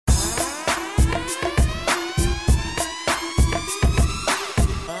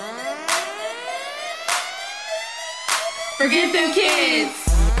Forget them kids.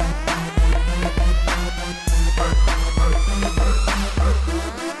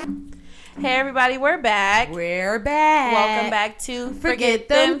 Hey everybody, we're back. Welcome back to Forget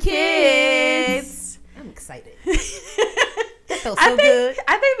Them Kids. I'm excited. That felt so good.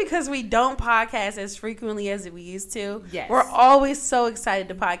 I think because we don't podcast as frequently as we used to, yes, we're always so excited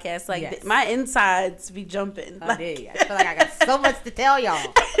to podcast. Like yes, my insides be jumping. I feel like I got so much to tell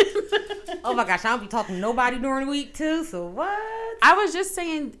y'all. Oh my gosh, I don't be talking to nobody during the week too. So what? I was just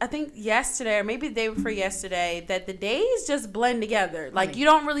saying, I think yesterday or maybe the day before yesterday, that the days just blend together. Like you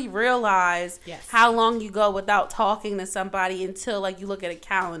don't really realize how long you go without talking to somebody until like you look at a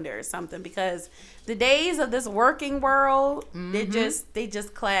calendar or something, because the days of this working world, they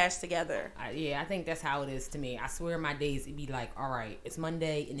just clash together. I think that's how it is to me. I swear my days, it'd be like, all right, it's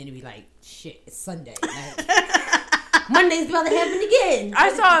Monday, and then it'd be like, shit, it's Sunday. Like, Monday's about to happen again.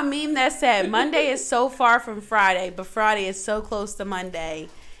 I saw a meme that said Monday is so far from Friday, but Friday is so close to Monday.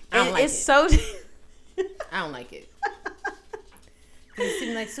 I don't like it. So I don't like it. It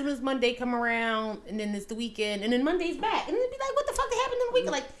seems like as soon as Monday come around, and then it's the weekend, and then Monday's back, and it'd be like, what the fuck happened in the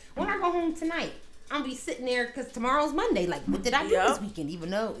weekend? Like, when I go home tonight, I'm be sitting there because tomorrow's Monday. Like, what did I do this weekend? Even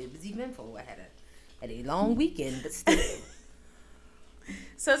though it was eventful, I had a long weekend, but still.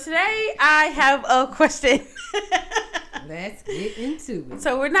 So today I have a question. Let's get into it.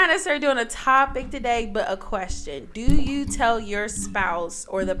 So we're not necessarily doing a topic today, but a question. Do you tell your spouse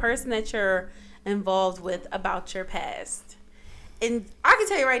or the person that you're involved with about your past? And I can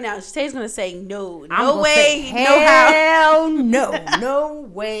tell you right now, Shantae's going to say no. No way, no how. No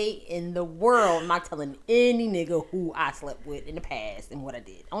way in the world am I telling any nigga who I slept with in the past and what I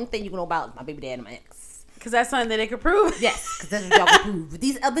did. Only thing you can know about is my baby dad and my ex. Because that's something that they can prove? Yes, because that's what y'all can prove. But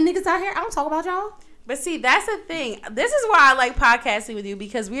these other niggas out here, I don't talk about y'all. But see, that's the thing. This is why I like podcasting with you,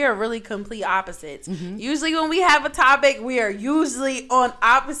 because we are really complete opposites. Mm-hmm. Usually when we have a topic, we are usually on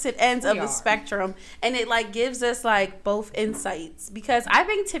opposite ends of the spectrum. And it like gives us like both insights. Because I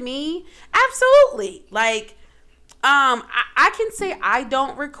think to me, absolutely. Like, I can say I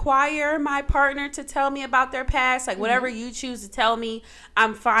don't require my partner to tell me about their past. Like whatever you choose to tell me,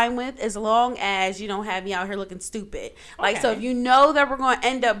 I'm fine with, as long as you don't have me out here looking stupid. Like, so if you know that we're going to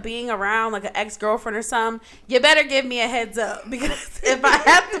end up being around like an ex-girlfriend or something, you better give me a heads up, because if I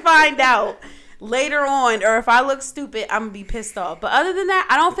have to find out later on, or if I look stupid, I'm going to be pissed off. But other than that,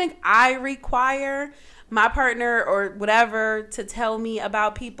 I don't think I require my partner or whatever to tell me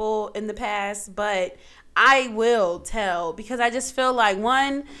about people in the past, but I will tell, because I just feel like,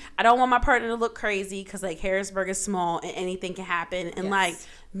 one, I don't want my partner to look crazy, because like Harrisburg is small and anything can happen, and like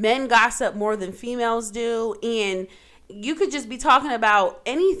men gossip more than females do, and you could just be talking about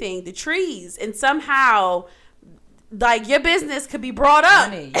anything, the trees, and somehow like your business could be brought up.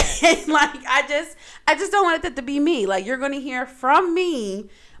 Honey, yes. And like I just don't want it to be me. Like, you're gonna hear from me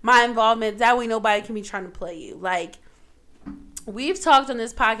my involvement, that way nobody can be trying to play you. Like, we've talked on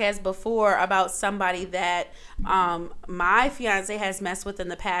this podcast before about somebody that my fiance has messed with in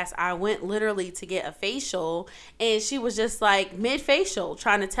the past. I went literally to get a facial, and she was just like mid-facial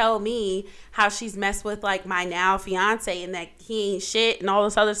trying to tell me how she's messed with like my now fiance, and that he ain't shit and all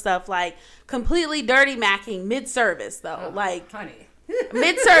this other stuff. Like, completely dirty macking mid-service though. Like, honey.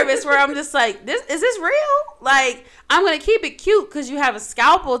 Mid-service, where I'm just like, is this real? Like, I'm gonna keep it cute because you have a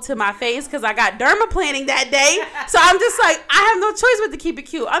scalpel to my face because I got dermaplaning that day. So I'm just like, I have no choice but to keep it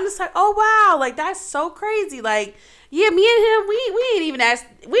cute. I'm just like, oh wow, like that's so crazy. Like, yeah, me and him,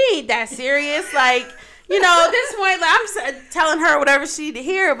 we ain't that serious. Like, you know, at this point, like, I'm telling her whatever she need to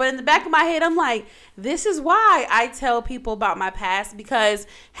hear, but in the back of my head, I'm like, this is why I tell people about my past, because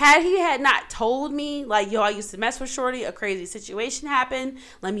had he not told me, like, yo, I used to mess with shorty, a crazy situation happened,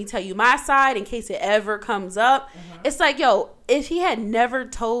 let me tell you my side in case it ever comes up. It's like, yo, if he had never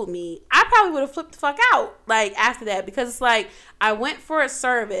told me, I probably would have flipped the fuck out, like, after that, because it's like, I went for a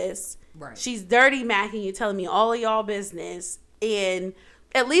service, she's dirty macking you, telling me all of y'all business, and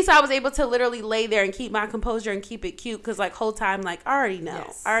at least I was able to literally lay there and keep my composure and keep it cute, because like whole time, like, I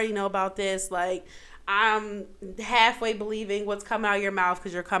already know about this. Like, I'm halfway believing what's coming out of your mouth,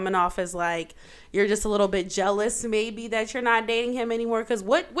 because you're coming off as like you're just a little bit jealous maybe that you're not dating him anymore. Because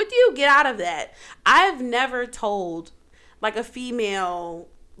what do you get out of that? I've never told like a female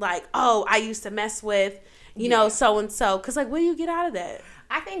like, oh, I used to mess with, you know, so and so, because like, what do you get out of that?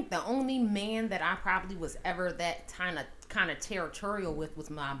 I think the only man that I probably was ever that kind of territorial with was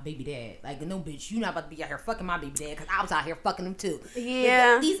my baby dad. Like, no, bitch, you not about to be out here fucking my baby dad because I was out here fucking him too.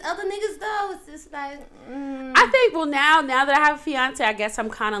 Yeah. But these other niggas though, it's just like. I think now that I have a fiance, I guess I'm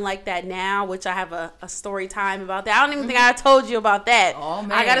kind of like that now, which I have a story time about that. I don't even think I told you about that. Oh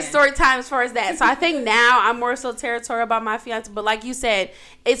man, I got a story time as far as that. So I think now I'm more so territorial about my fiance. But like you said,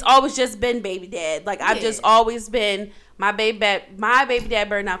 it's always just been baby dad. Like I've just always been. My baby dad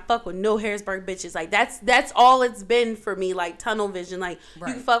better not fuck with no Harrisburg bitches. Like that's all it's been for me. Like tunnel vision. Like you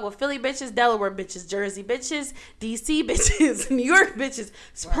can fuck with Philly bitches, Delaware bitches, Jersey bitches, DC bitches, New York bitches.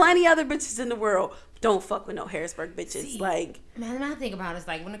 There's plenty other bitches in the world. Don't fuck with no Harrisburg bitches. See, like man, when I think about it, it's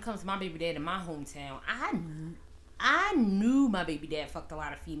like when it comes to my baby dad in my hometown, I knew my baby dad fucked a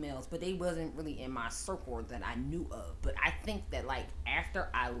lot of females, but they wasn't really in my circle that I knew of. But I think that like after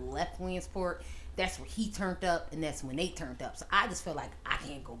I left Williamsport, that's where he turned up, and that's when they turned up. So I just feel like I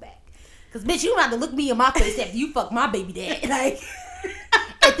can't go back. Because, bitch, you don't have to look me in my face after you fuck my baby dad. Like,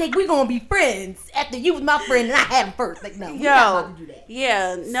 I think we're going to be friends after you was my friend and I had him first. Like, no, we not about to do that.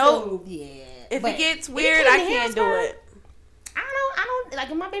 Yeah, no. So, yeah. If it gets weird, I can't do it. I don't,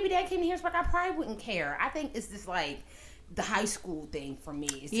 like, if my baby dad came to Harrisburg, I probably wouldn't care. I think it's just, like, the high school thing for me.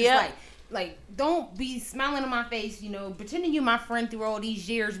 It's just, like, don't be smiling in my face, you know, pretending you my friend through all these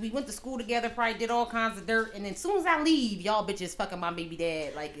years. We went to school together, probably did all kinds of dirt, and then as soon as I leave, y'all bitches fucking my baby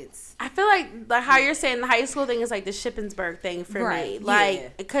dad. Like, it's... I feel like how you're saying the high school thing is like the Shippensburg thing for me.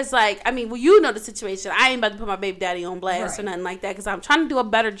 Like, because, like, I mean, well, you know the situation. I ain't about to put my baby daddy on blast or nothing like that because I'm trying to do a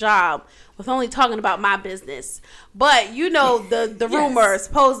better job with only talking about my business. But, you know, the rumor,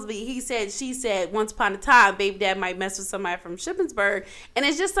 supposedly, he said, she said, once upon a time, baby dad might mess with somebody from Shippensburg. And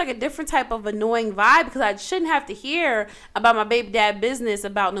it's just like a different type of annoying vibe because I shouldn't have to hear about my baby dad business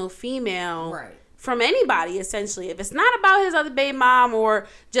about no female from anybody, essentially. If it's not about his other baby mom or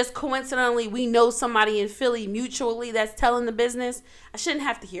just coincidentally we know somebody in Philly mutually that's telling the business, I shouldn't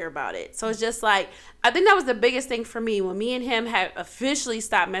have to hear about it. So it's just like, I think that was the biggest thing for me when me and him had officially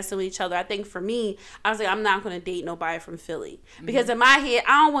stopped messing with each other. I think for me, I was like, I'm not going to date nobody from Philly. Because in my head,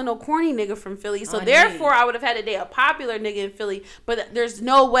 I don't want no corny nigga from Philly. So therefore, I would have had to date a popular nigga in Philly. But there's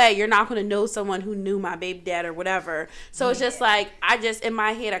no way you're not going to know someone who knew my baby dad or whatever. So it's just like, in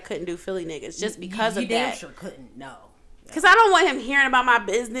my head, I couldn't do Philly niggas just because of that. You damn sure couldn't, no. Because I don't want him hearing about my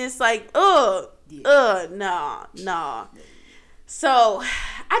business. Like, no. So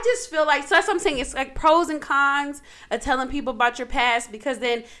I just feel like, so that's what I'm saying. It's like pros and cons of telling people about your past, because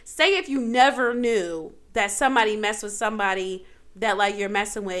then say if you never knew that somebody messed with somebody that like you're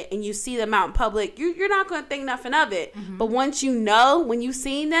messing with and you see them out in public, you're not going to think nothing of it. But once you know, when you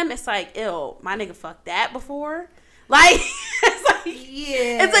seen them, it's like, ew, my nigga fucked that before. Like,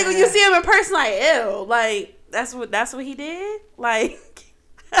 it's like when you see him in person, like, ew, like that's what he did. Like,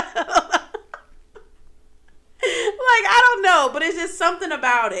 like, I don't know, but it's just something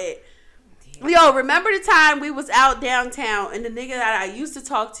about it. Yo, remember the time we was out downtown and the nigga that I used to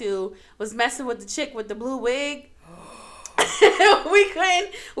talk to was messing with the chick with the blue wig? we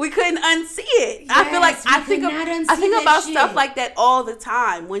couldn't unsee it. Yes, I feel like I think about stuff like that all the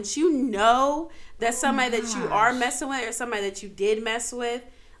time. Once you know that somebody that you are messing with or somebody that you did mess with,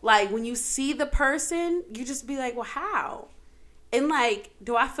 like when you see the person, you just be like, well, how? And, like,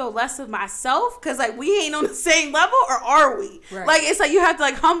 do I feel less of myself? Because, like, we ain't on the same level, or are we? Right. Like, it's like you have to,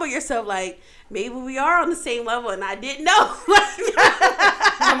 like, humble yourself. Like, maybe we are on the same level, and I didn't know.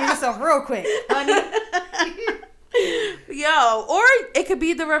 Humble yourself real quick, honey. Yo, or it could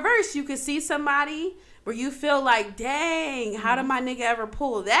be the reverse. You could see somebody where you feel like, dang, how did my nigga ever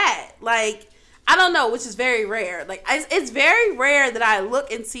pull that? Like, I don't know, which is very rare. Like, it's very rare that I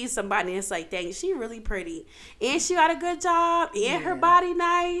look and see somebody and it's like, dang, she really pretty. And she got a good job. And her body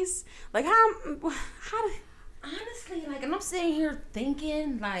nice. Like, how honestly, like, and I'm sitting here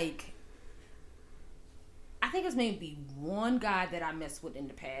thinking, like, I think it's maybe one guy that I messed with in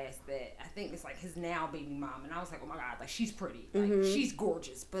the past that I think it's like his now baby mom, and I was like, oh my god, like she's pretty, like she's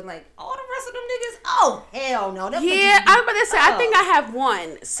gorgeous, but like all the rest of them niggas, oh hell no. Yeah, I was about to say, I think I have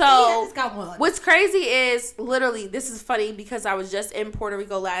one. So I just got one. What's crazy is literally, this is funny because I was just in Puerto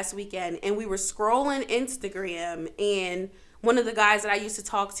Rico last weekend and we were scrolling Instagram and one of the guys that I used to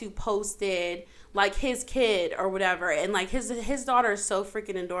talk to posted like his kid or whatever, and like his daughter is so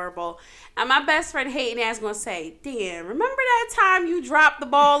freaking adorable. And my best friend hating ass gonna say, damn, remember that time you dropped the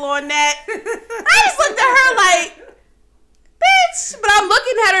ball on that? I just looked at her like, bitch. But I'm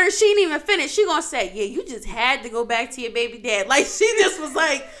looking at her and she didn't even finish. She gonna say, yeah, you just had to go back to your baby dad. Like, she just was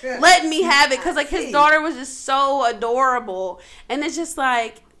like letting me have it because like his daughter was just so adorable. And it's just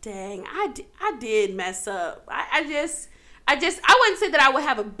like, dang, I did mess up. I I wouldn't say that I would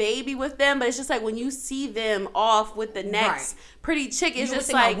have a baby with them, but it's just like when you see them off with the next pretty chick, it's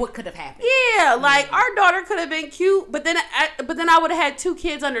just like what could have happened. Yeah, like our daughter could have been cute, but then I would have had 2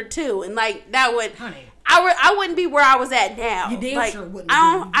 kids under 2, and like that would, honey, I wouldn't be where I was at now. You damn like, sure wouldn't.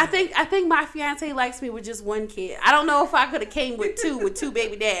 I think my fiance likes me with just 1 kid. I don't know if I could have came with 2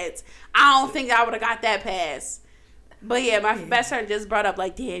 baby dads. I don't think I would have got that pass. But yeah, my best friend just brought up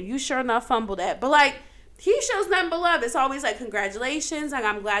like, damn, you sure enough fumbled that. But like, he shows nothing but love. It's always like, congratulations. Like,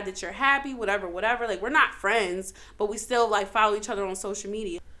 I'm glad that you're happy, whatever. Like, we're not friends, but we still like follow each other on social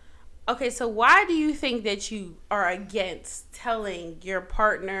media. Okay, so why do you think that you are against telling your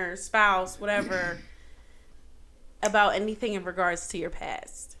partner, spouse, whatever, about anything in regards to your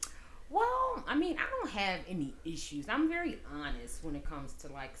past? Well, I mean, I don't have any issues. I'm very honest when it comes to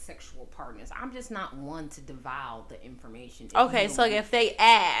like sexual partners. I'm just not one to divulge the information. Okay, so like if they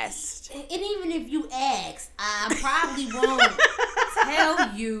asked, and even if you asked, I probably won't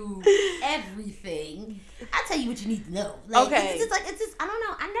tell you everything. I tell you what you need to know. Like, okay, it's just I don't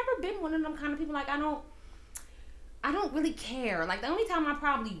know. I've never been one of them kind of people. Like I don't really care. Like, the only time I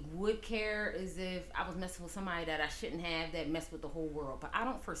probably would care is if I was messing with somebody that I shouldn't have, that messed with the whole world. But I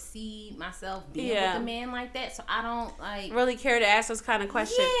don't foresee myself being with a man like that, so I don't, like... really care to ask those kind of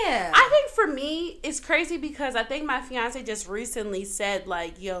questions. Yeah. I think for me, it's crazy because I think my fiance just recently said,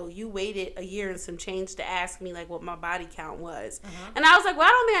 like, yo, you waited a year and some change to ask me, like, what my body count was. Uh-huh. And I was like, well,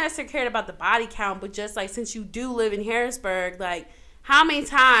 I don't think I necessarily cared about the body count, but just, like, since you do live in Harrisburg, like... how many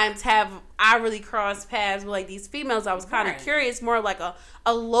times have I really crossed paths with like these females? I was kind of curious, more like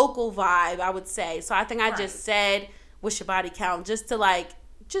a local vibe, I would say. So I think I just said, what's your body count? Just to like,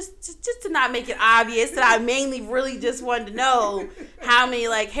 just to not make it obvious that I mainly really just wanted to know how many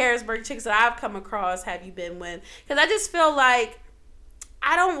like Harrisburg chicks that I've come across have you been with. Because I just feel like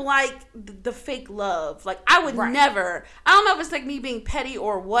I don't like the fake love. Like I would never, I don't know if it's like me being petty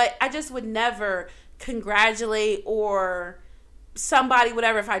or what. I just would never congratulate or... somebody,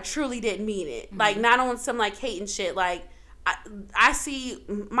 whatever, if I truly didn't mean it. Mm-hmm. Like, not on some, like, hating shit. Like, I see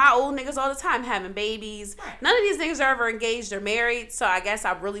my old niggas all the time having babies. Right. None of these niggas are ever engaged or married, so I guess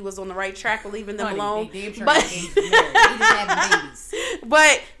I really was on the right track with leaving them alone. They just having babies.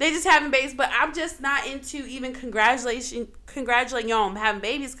 But they just having babies. But I'm just not into even congratulating y'all on having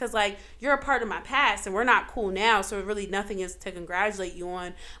babies because, like, you're a part of my past and we're not cool now, so really nothing is to congratulate you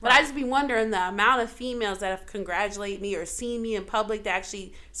on. But I just be wondering the amount of females that have congratulated me or seen me in public that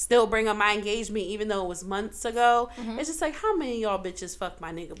actually still bring up my engagement even though it was months ago. Mm-hmm. It's just like, how many of y'all bitches fucked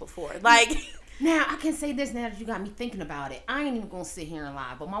my nigga before? Like... Now, I can say this now that you got me thinking about it. I ain't even going to sit here and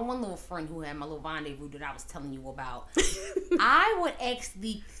lie, but my one little friend who had my little rendezvous that I was telling you about, I would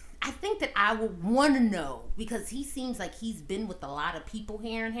actually... I think that I would want to know because he seems like he's been with a lot of people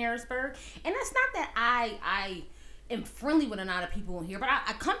here in Harrisburg. And that's not that I am friendly with a lot of people in here, but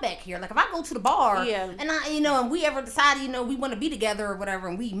I come back here. Like if I go to the bar and and we ever decide, we want to be together or whatever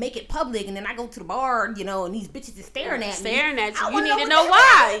and we make it public and then I go to the bar, and these bitches are staring at me. You need to know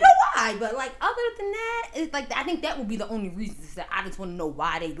why. But like other than that, it's like I think that would be the only reason that I just want to know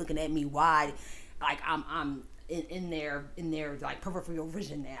why they looking at me, why like I'm in their like peripheral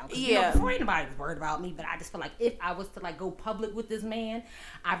vision now. Before anybody was worried about me, but I just feel like if I was to like go public with this man,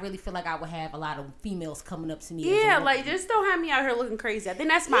 I really feel like I would have a lot of females coming up to me. Yeah, like just don't have me out here looking crazy. I think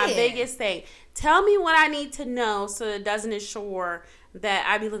that's my biggest thing. Tell me what I need to know so it doesn't ensure that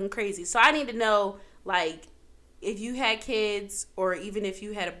I be looking crazy. So I need to know like if you had kids or even if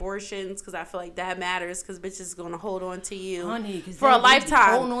you had abortions, because I feel like that matters because bitches is going to hold on to you for a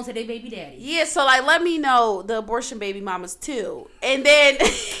lifetime. Holding on to their baby daddy. Yeah, so like let me know the abortion baby mamas too. And then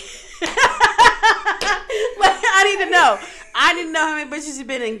I need to know. I didn't know how many bitches you've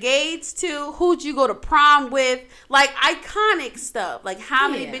been engaged to. Who'd you go to prom with? Like, iconic stuff. Like, how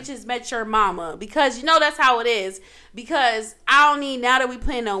many bitches met your mama? Because, that's how it is. Because I don't need, now that we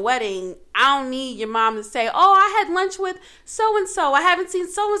planning a wedding, I don't need your mom to say, oh, I had lunch with so-and-so. I haven't seen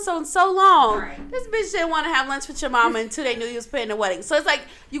so-and-so in so long. Right. This bitch didn't want to have lunch with your mama until they knew you was planning a wedding. So it's like,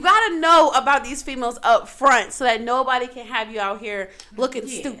 you got to know about these females up front so that nobody can have you out here looking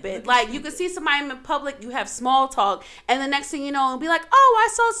stupid. Like, you can see somebody in public, you have small talk, and the next thing you know, it'll be like, oh,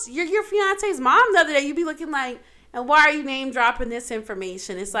 I saw your fiance's mom the other day. You be looking like, and why are you name dropping this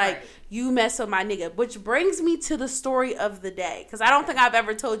information? It's like, you mess with my nigga. Which brings me to the story of the day. Because I don't think I've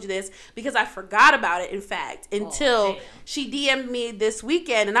ever told you this because I forgot about it, in fact, until she DM'd me this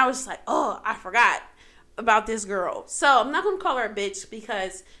weekend. And I was just like, oh, I forgot about this girl. So I'm not going to call her a bitch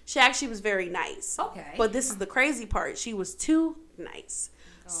because she actually was very nice. Okay. But this is the crazy part. She was too nice.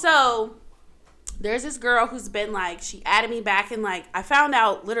 Oh. So there's this girl who's been like, she added me back in like, I found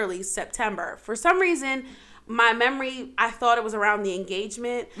out literally September. For some reason, my memory, I thought it was around the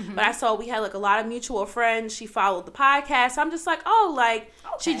engagement, but I saw we had like a lot of mutual friends. She followed the podcast. I'm just like, oh, like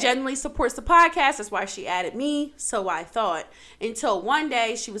she genuinely supports the podcast. That's why she added me. So I thought, until one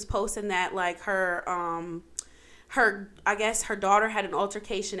day she was posting that like her I guess her daughter had an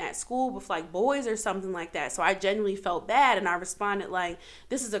altercation at school with like boys or something like that. So I genuinely felt bad, and I responded like,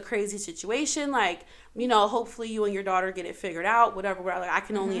 this is a crazy situation. Like, you know, hopefully you and your daughter get it figured out, whatever. Like, I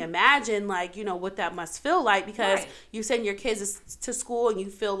can only imagine like, you know, what that must feel like, because you send your kids to school and you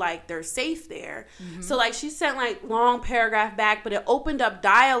feel like they're safe there. So like she sent like long paragraph back, but it opened up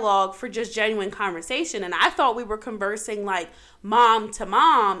dialogue for just genuine conversation. And I thought we were conversing like mom to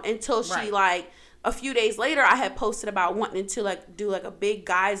mom until she like, a few days later, I had posted about wanting to like do like a big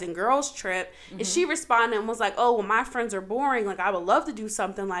guys and girls trip, and she responded and was like, "Oh, well, my friends are boring. Like, I would love to do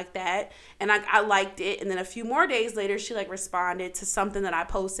something like that." And I liked it. And then a few more days later, she like responded to something that I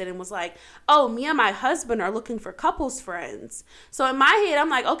posted and was like, "Oh, me and my husband are looking for couples friends." So in my head, I'm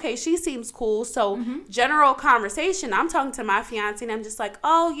like, okay, she seems cool. So general conversation, I'm talking to my fiance, and I'm just like,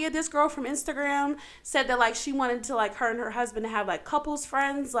 "Oh yeah, this girl from Instagram said that like she wanted to like her and her husband to have like couples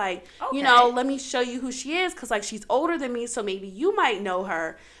friends. Like, you know, let me show you who she is, because like she's older than me, so maybe you might know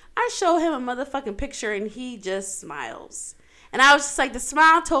her." I show him a motherfucking picture and he just smiles, and I was just like, the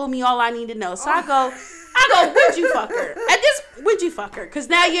smile told me all I need to know. So I go, would you fuck her? Would you fuck her? Because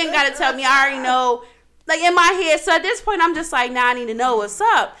now you ain't got to tell me, I already know, like in my head. So at this point I'm just like, now I need to know what's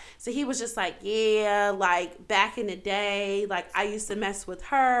up. So he was just like, yeah, like back in the day, like I used to mess with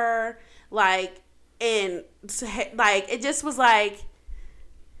her, like, and like it just was like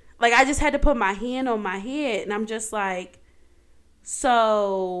I just had to put my hand on my head, and I'm just like,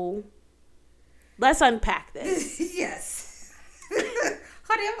 so let's unpack this. Yes.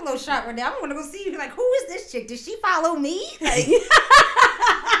 Honey, I'm a little shocked right now. I'm gonna go see you. Like, who is this chick? Did she follow me? Like, you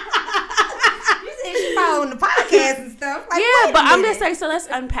said she following the podcast and stuff. Like, yeah, but I'm just like, so let's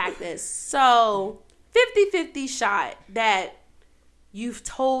unpack this. So 50-50 shot that you've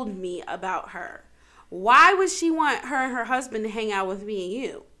told me about her. Why would she want her and her husband to hang out with me and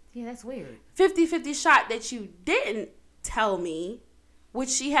you? Yeah, that's weird. 50-50 shot that you didn't tell me. Would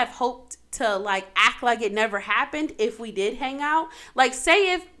she have hoped to like act like it never happened if we did hang out? Like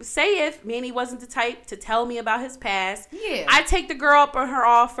say if Manny wasn't the type to tell me about his past. Yeah. I take the girl up on her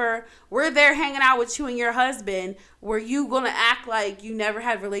offer. We're there hanging out with you and your husband. Were you going to act like you never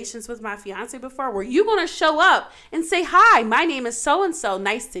had relations with my fiance before? Were you going to show up and say, "Hi, my name is so-and-so.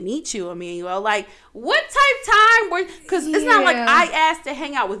 Nice to meet you, Emmanuel"? Like, what type time were... Because it's not like I asked to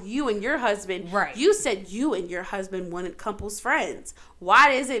hang out with you and your husband. Right. You said you and your husband wanted couples friends.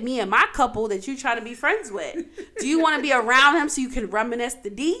 Why is it me and my couple that you trying to be friends with? Do you want to be around him so you can reminisce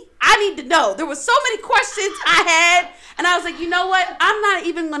the D? I need to know. There were so many questions I had, and I was like, you know what? I'm not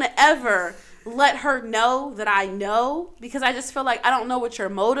even going to ever let her know that I know, because I just feel like I don't know what your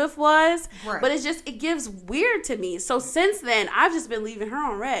motive was. Right. But it gives weird to me. So since then, I've just been leaving her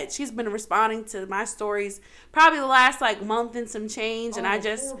on red. She's been responding to my stories probably the last like month and some change, and I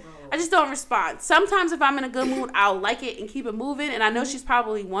just don't respond. Sometimes if I'm in a good mood, I'll like it and keep it moving, and I know she's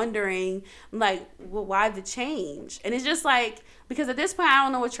probably wondering like, well, why the change? And it's just like, because at this point I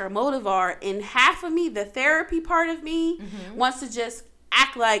don't know what your motive are, and half of me, the therapy part of me, wants to just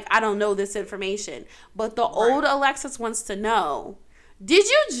act like I don't know this information. But the old Alexis wants to know, did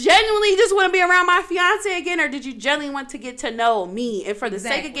you genuinely just want to be around my fiance again, or did you genuinely want to get to know me? And for the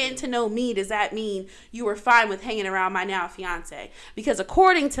sake of getting to know me, does that mean you were fine with hanging around my now fiance? Because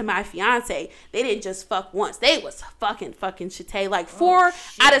according to my fiance, they didn't just fuck once. They was fucking Shatay like 4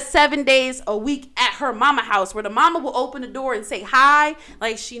 out of 7 days a week at her mama house, where the mama will open the door and say hi,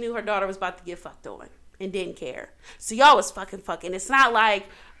 like she knew her daughter was about to get fucked on and didn't care. So y'all was fucking. It's not like,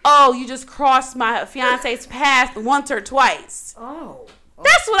 oh, you just crossed my fiance's path once or twice. Oh.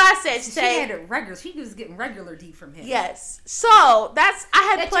 That's what I said, She had it regular. She was getting regular D from him. Yes. So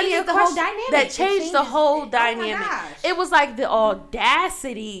I had plenty of questions. That changed the whole dynamic. Oh my gosh. It was like the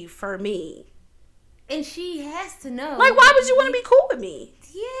audacity for me. And she has to know. Like, why would you want to be cool with me?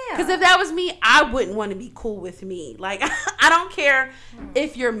 Yeah. Because if that was me, I wouldn't want to be cool with me. Like, I don't care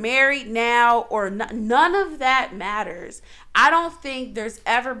if you're married now or not. None of that matters. I don't think there's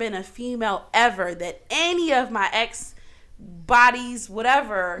ever been a female ever that any of my ex bodies,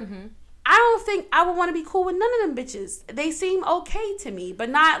 whatever, I don't think I would want to be cool with none of them bitches. They seem okay to me, but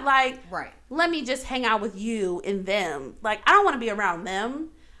not like, let me just hang out with you and them. Like, I don't want to be around them.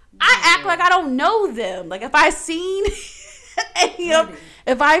 I act like I don't know them. Like, if I've seen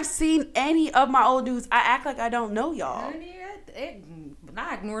any of my old dudes, I act like I don't know y'all.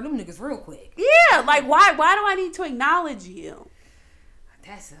 I ignore them niggas real quick. Yeah, like why do I need to acknowledge you?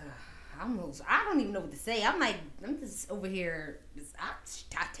 I don't even know what to say. I'm just over here.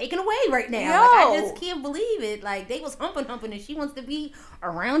 I'm taken away right now. Like, I just can't believe it. Like, they was humping, and she wants to be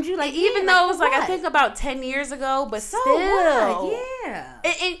around you. Like, even though it was like I think about 10 years ago, but so still, what?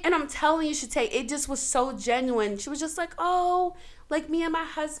 Yeah. And I'm telling you, it just was so genuine. She was just like, oh, like me and my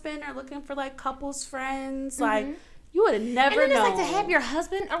husband are looking for like couples friends, like. You would have never known. And then it's like to have your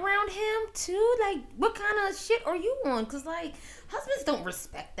husband around him too. Like, what kind of shit are you on? Because like, husbands don't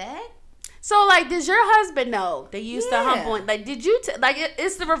respect that. So like, does your husband know they used to hump on? Like, did you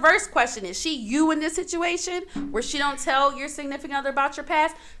it's the reverse question. Is she you in this situation where she don't tell your significant other about your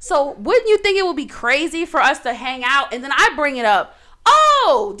past? So wouldn't you think it would be crazy for us to hang out and then I bring it up?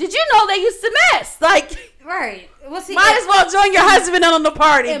 Oh, did you know they used to mess? Like, right. Well, see, might as well join your husband on the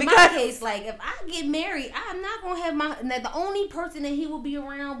party. In my case, like, if I get married, I'm not gonna have the only person that he will be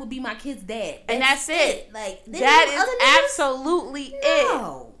around will be my kid's dad. That's it. Like, that is absolutely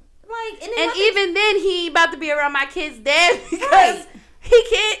it. Like, and even then, he about to be around my kid's dad because he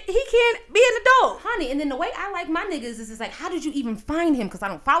can't be an adult, honey. And then the way I like my niggas is like, how did you even find him? Because I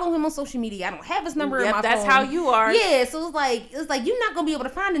don't follow him on social media. I don't have his number in my phone. That's how you are. Yeah, so it's like you're not gonna be able to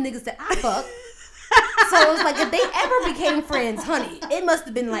find the niggas that I fuck. So it's like, if they ever became friends, honey, it must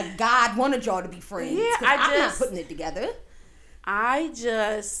have been like God wanted y'all to be friends. Yeah, I'm not putting it together.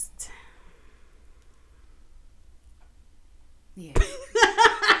 Yeah.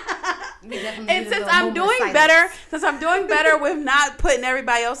 And since I'm doing better with not putting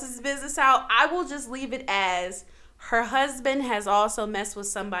everybody else's business out, I will just leave it as her husband has also messed with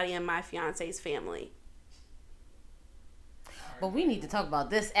somebody in my fiance's family. But we need to talk about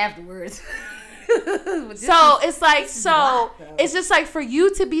this afterwards. So it's just like, for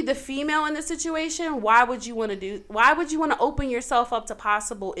you to be the female in this situation, why would you want to open yourself up to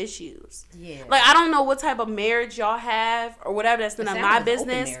possible issues? Yeah. Like, I don't know what type of marriage y'all have or whatever, that's none of my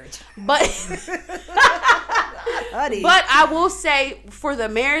business. But but I will say, for the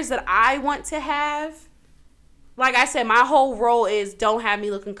marriage that I want to have, like I said, my whole role is don't have me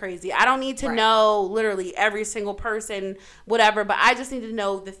looking crazy. I don't need to know literally every single person, whatever, but I just need to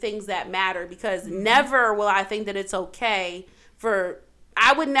know the things that matter, because never will I think that it's okay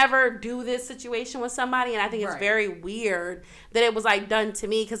I would never do this situation with somebody, and I think it's very weird that it was like done to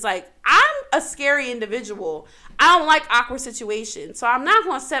me, because like, I'm a scary individual. I don't like awkward situations, so I'm not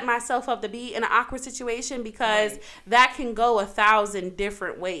going to set myself up to be in an awkward situation, because that can go 1,000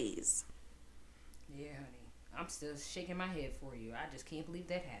 different ways. I'm still shaking my head for you. I just can't believe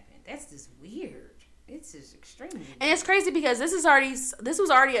that happened. That's just weird. It's just extremely weird. And it's crazy because this was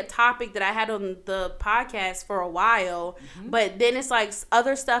already a topic that I had on the podcast for a while. But then it's like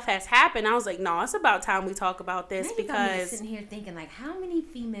other stuff has happened. I was like, no, it's about time we talk about this. Now because sitting here thinking, like, how many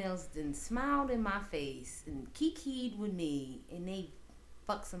females then smiled in my face and kikied with me and they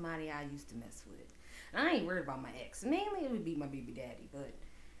fucked somebody I used to mess with. And I ain't worried about my ex. Mainly it would be my baby daddy, but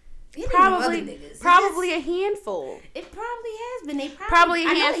Probably a handful. It probably has been. They probably a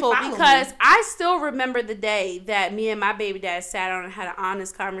handful, because I still remember the day that me and my baby dad sat down and had an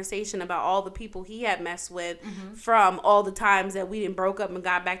honest conversation about all the people he had messed with from all the times that we didn't broke up and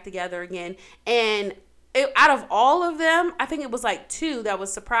got back together again. And out of all of them, I think it was like 2 that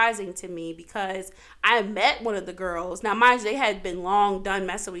was surprising to me, because I met one of the girls. Now, mind you, they had been long done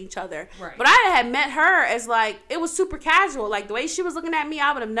messing with each other. Right. But I had met her as like, it was super casual. Like, the way she was looking at me,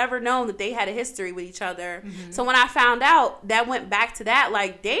 I would have never known that they had a history with each other. So when I found out, that went back to that,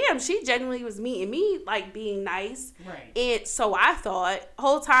 like, damn, she genuinely was meeting me, like, being nice. Right. And so I thought,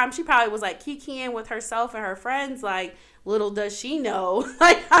 whole time, she probably was like kikiing with herself and her friends, like, little does she know,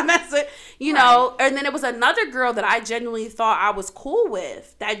 like, I mess with, you know. And then it was another girl that I genuinely thought I was cool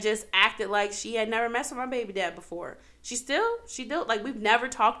with that just acted like she had never messed with my baby dad before. She did, like, we've never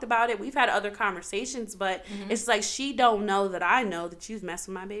talked about it. We've had other conversations, but it's like, she don't know that I know that you've messed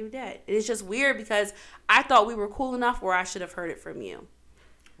with my baby dad. It's just weird, because I thought we were cool enough where I should have heard it from you.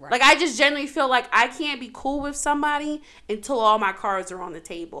 Right. Like, I just genuinely feel like I can't be cool with somebody until all my cards are on the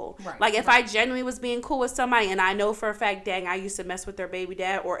table. Right. Like, if I genuinely was being cool with somebody and I know for a fact, dang, I used to mess with their baby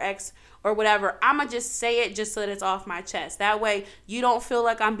dad or ex or whatever, I'm going to just say it just so that it's off my chest. That way, you don't feel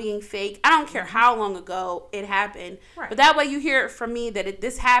like I'm being fake. I don't care how long ago it happened. Right. But that way, you hear it from me that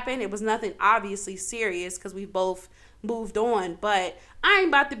this happened. It was nothing obviously serious, because we both moved on. But I ain't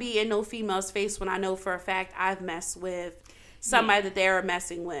about to be in no female's face when I know for a fact I've messed with somebody that they're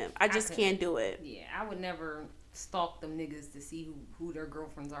messing with. I just can't do it. Yeah, I would never stalk them niggas to see who their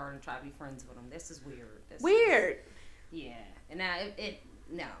girlfriends are and try to be friends with them. That's just weird. That's weird. Yeah. And now,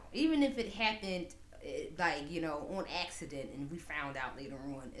 no. Even if it happened, like, you know, on accident and we found out later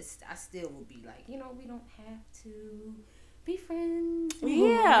on, I still would be like, you know, we don't have to be friends.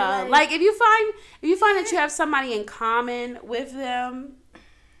 Yeah, like if you find that you have somebody in common with them,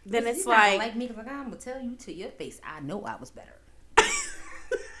 then it's like me, because I'm gonna tell you to your face, I know I was better.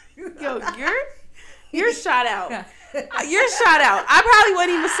 Yo, you're shot out. You're shot out. I probably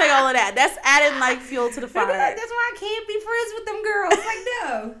wouldn't even say all of that. That's adding like fuel to the fire. That's why I can't be friends with them girls. Like,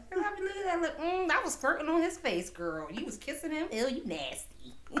 no. I be looking at that, I was flirting on his face, girl. You was kissing him. Ew, you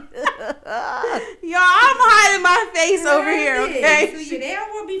nasty. Yo, I'm hiding my face over here, okay? So they don't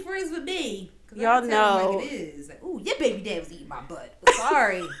want to be friends with me. Y'all know. Like it is. Like, ooh, your baby dad was eating my butt. But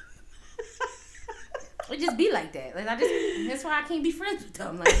sorry. It just be like that. Like that's why I can't be friends with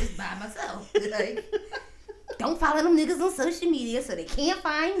them. Like, just by myself. Like, don't follow them niggas on social media so they can't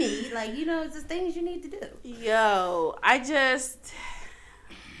find me. Like, it's just things you need to do. Yo, I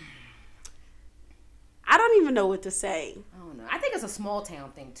don't even know what to say. I don't know. I think it's a small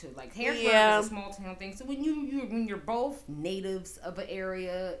town thing too. Like, Harrisburg is a small town thing. So when you're both natives of an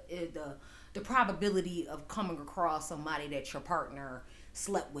area, the probability of coming across somebody that your partner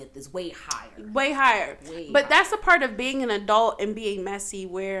slept with is way higher. Way higher. But that's a part of being an adult and being messy,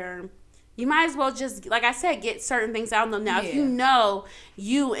 where you might as well just, like I said, get certain things out of them. Now, if you know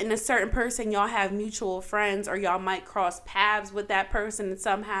you and a certain person, y'all have mutual friends, or y'all might cross paths with that person and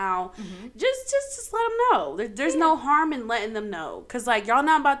somehow, just let them know. There's no harm in letting them know. Because, like, y'all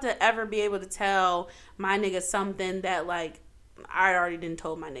not about to ever be able to tell my nigga something that, like, I already didn't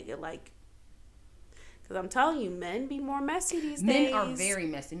told my nigga, like, because I'm telling you, men be more messy these days. Men are very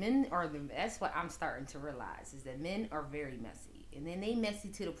messy. That's what I'm starting to realize, is that men are very messy. And then they messy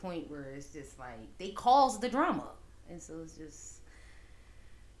to the point where it's just like, they cause the drama. And so it's just,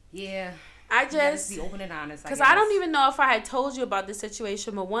 I just be open and honest. Because I don't even know if I had told you about this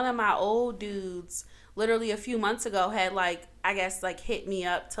situation, but one of my old dudes, literally a few months ago, had like, I guess, like, hit me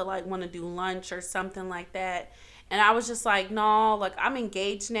up to like want to do lunch or something like that. And I was just like, no, like, I'm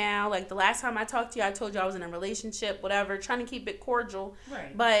engaged now. Like, the last time I talked to you, I told you I was in a relationship, whatever, trying to keep it cordial.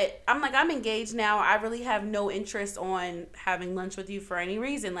 Right. But I'm like, I'm engaged now. I really have no interest on having lunch with you for any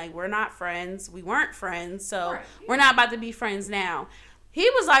reason. Like, we're not friends. We weren't friends. So we're not about to be friends now. He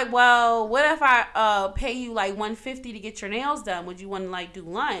was like, well, what if I pay you like $150 to get your nails done? Would you want to like do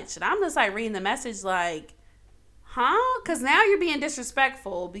lunch? And I'm just like reading the message like, huh? Because now you're being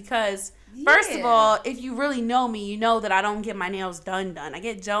disrespectful, because first of all, if you really know me, you know that I don't get my nails done. I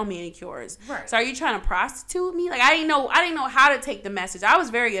get gel manicures. Right. So are you trying to prostitute me? Like, I didn't know how to take the message. I was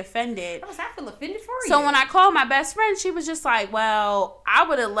very offended. I feel offended for you. So when I called my best friend, she was just like, well, I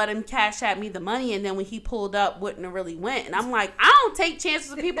would have let him cash at me the money, and then when he pulled up, wouldn't have really went. And I'm like, I don't take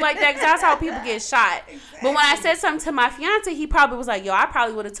chances with people like that, because that's how people get shot. Exactly. But when I said something to my fiance, he probably was like, yo, I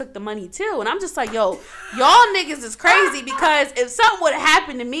probably would have took the money too. And I'm just like, yo, y'all niggas is crazy, because if something would have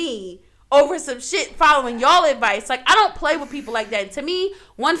happened to me over some shit following y'all advice, like, I don't play with people like that. To me,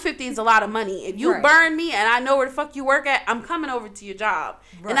 $150 is a lot of money. If you burn me and I know where the fuck you work at, I'm coming over to your job.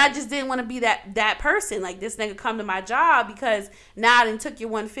 And I just didn't want to be that person. Like, this nigga come to my job because now I done took your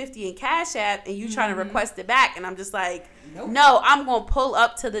 $150 in Cash App and you trying to request it back, and I'm just like, no, I'm gonna pull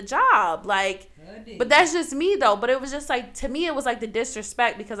up to the job. Like, but that's just me though. But it was just like, to me, it was like the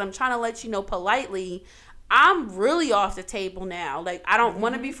disrespect, because I'm trying to let you know politely, I'm really off the table now. Like, I don't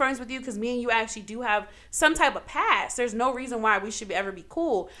want to be friends with you, because me and you actually do have some type of past. There's no reason why we should ever be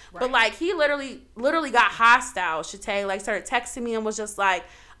cool. Right. But, like, he literally got hostile, Shatay. Like, started texting me and was just like,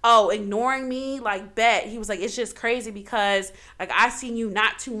 oh, ignoring me, like, bet. He was like, it's just crazy because, like, I seen you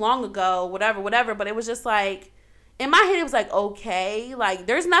not too long ago, whatever. But it was just like, in my head, it was like, okay, like,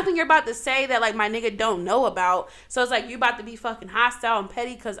 there's nothing you're about to say that, like, my nigga don't know about. So it's like, you about to be fucking hostile and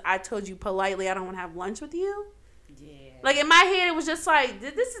petty because I told you politely I don't want to have lunch with you? Yeah. Like, in my head, it was just like,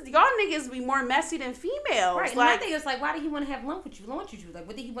 y'all niggas be more messy than females. Right. And like, my thing is, like, why did he want to have lunch with you? Like,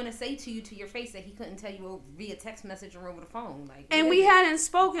 what did he want to say to you to your face that he couldn't tell you via text message or over the phone? Like, and we hadn't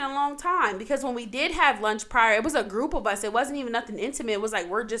spoken a long time, because when we did have lunch prior, it was a group of us. It wasn't even nothing intimate. It was like,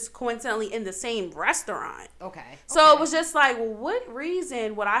 we're just coincidentally in the same restaurant. Okay. So it was just like, well, what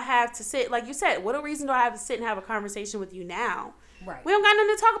reason would I have to sit, like you said, what reason do I have to sit and have a conversation with you now? Right. We don't got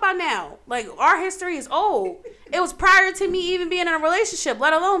nothing to talk about now. Like, our history is old. It was prior to me even being in a relationship,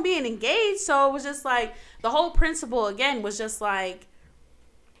 let alone being engaged. So it was just like, the whole principle, again, was just like,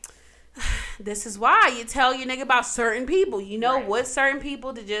 this is why you tell your nigga about certain people. You know what certain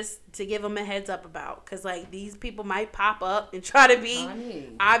people to give them a heads up about. Because, like, these people might pop up and try to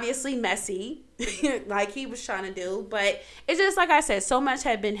be obviously messy, like he was trying to do. But it's just, like I said, so much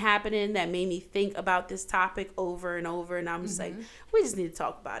had been happening that made me think about this topic over and over. And I'm just like, we just need to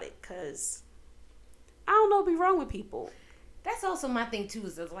talk about it, because I don't know what be wrong with people. That's also my thing too.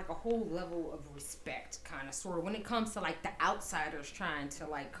 Is there's like a whole level of respect, kind of, sort of, when it comes to like the outsiders trying to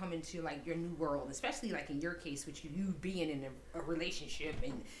like come into like your new world, especially like in your case, with you being in a relationship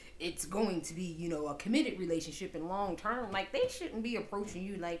and it's going to be, you know, a committed relationship and long term. Like, they shouldn't be approaching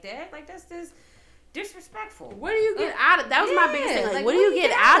you like that. Like, that's just disrespectful. What do you get out of that? Was my biggest thing. Like, what do you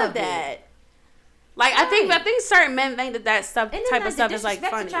get out of that? Like, right. I think certain men think that stuff, type of stuff is like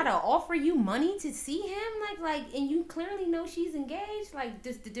funny. To try to offer you money to see him, like, and you clearly know she's engaged. Like,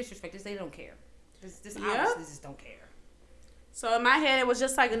 the disrespect, they don't care. This obviously just don't care. So in my head, it was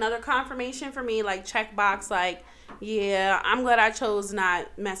just like another confirmation for me, like check box, like, yeah, I'm glad I chose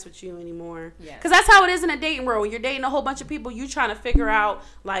not mess with you anymore. Yeah. Because that's how it is in a dating world. When you're dating a whole bunch of people, you trying to figure out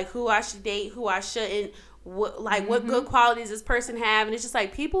like who I should date, who I shouldn't. What good qualities this person have, and it's just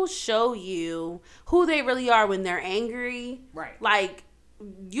like people show you who they really are when they're angry. Right. Like,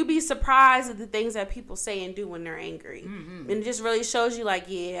 you be surprised at the things that people say and do when they're angry. And it just really shows you like,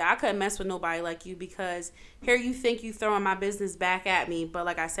 yeah, I couldn't mess with nobody like you, because here you think you throwing my business back at me, but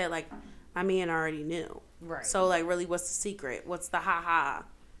like I said, like, my man already knew. Right. So like, really, what's the secret? What's the ha-ha?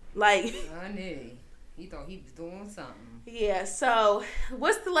 Like, I knew. He thought he was doing something. Yeah, so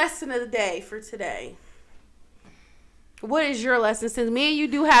what's the lesson of the day for today? What is your lesson? Since me and you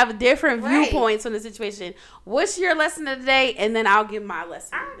do have different viewpoints on the situation, what's your lesson of the day? And then I'll give my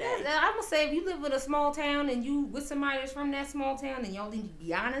lesson of the day. I'm going to say, if you live in a small town and you with somebody that's from that small town, then y'all need to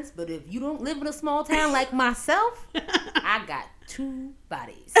be honest. But if you don't live in a small town like myself, I got 2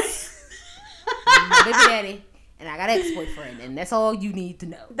 bodies. My baby daddy. And I got an ex-boyfriend, and that's all you need to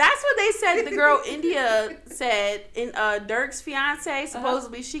know. That's what they said. The girl India said in Dirk's fiance.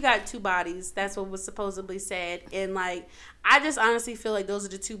 Supposedly, she got 2 bodies. That's what was supposedly said. And like, I just honestly feel like those are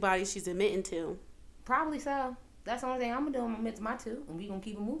the 2 bodies she's admitting to. Probably so. That's the only thing I'm gonna do. I'm gonna admit to my 2, and we gonna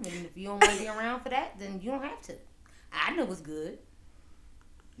keep it moving. And if you don't want to be around for that, then you don't have to. I know it's good.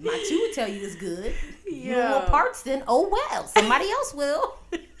 My 2 would tell you it's good. Yeah. You don't want parts, then oh well, somebody else will.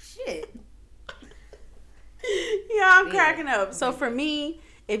 Shit. Yeah, I'm cracking up. So for me,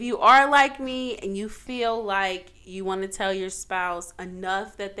 if you are like me and you feel like you want to tell your spouse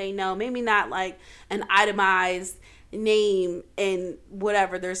enough that they know, maybe not like an itemized name and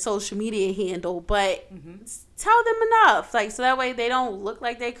whatever their social media handle, but tell them enough, like, so that way they don't look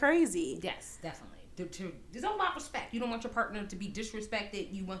like they're crazy. Yes, definitely. It's all about respect. You don't want your partner to be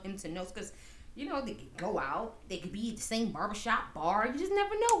disrespected. You want him to know, because you know, they could go out. They could be at the same barbershop, bar. You just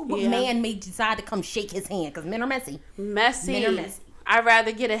never know what man may decide to come shake his hand, because men are messy. Men are messy. I'd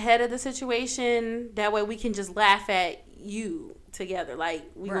rather get ahead of the situation. That way we can just laugh at you together. Like,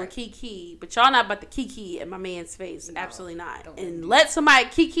 we gonna kiki. But y'all not about to kiki in my man's face. No, absolutely not. And let somebody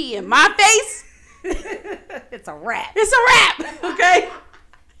kiki in my face. It's a wrap. It's a wrap. Okay?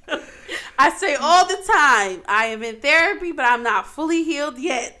 I say all the time, I am in therapy, but I'm not fully healed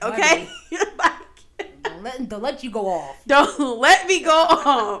yet. Okay? Like, don't let you go off. Don't let me go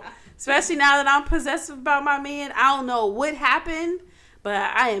off. Especially now that I'm possessive about my man. I don't know what happened, but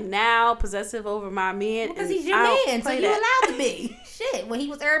I am now possessive over my man. Because he's your man, so you're allowed to be. Shit, when he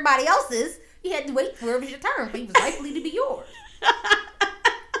was everybody else's, you had to wait for it was your turn. But he was likely to be yours.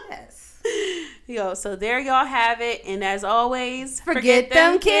 Yes. Yo, so there y'all have it. And as always, forget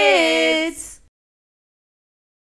them kids.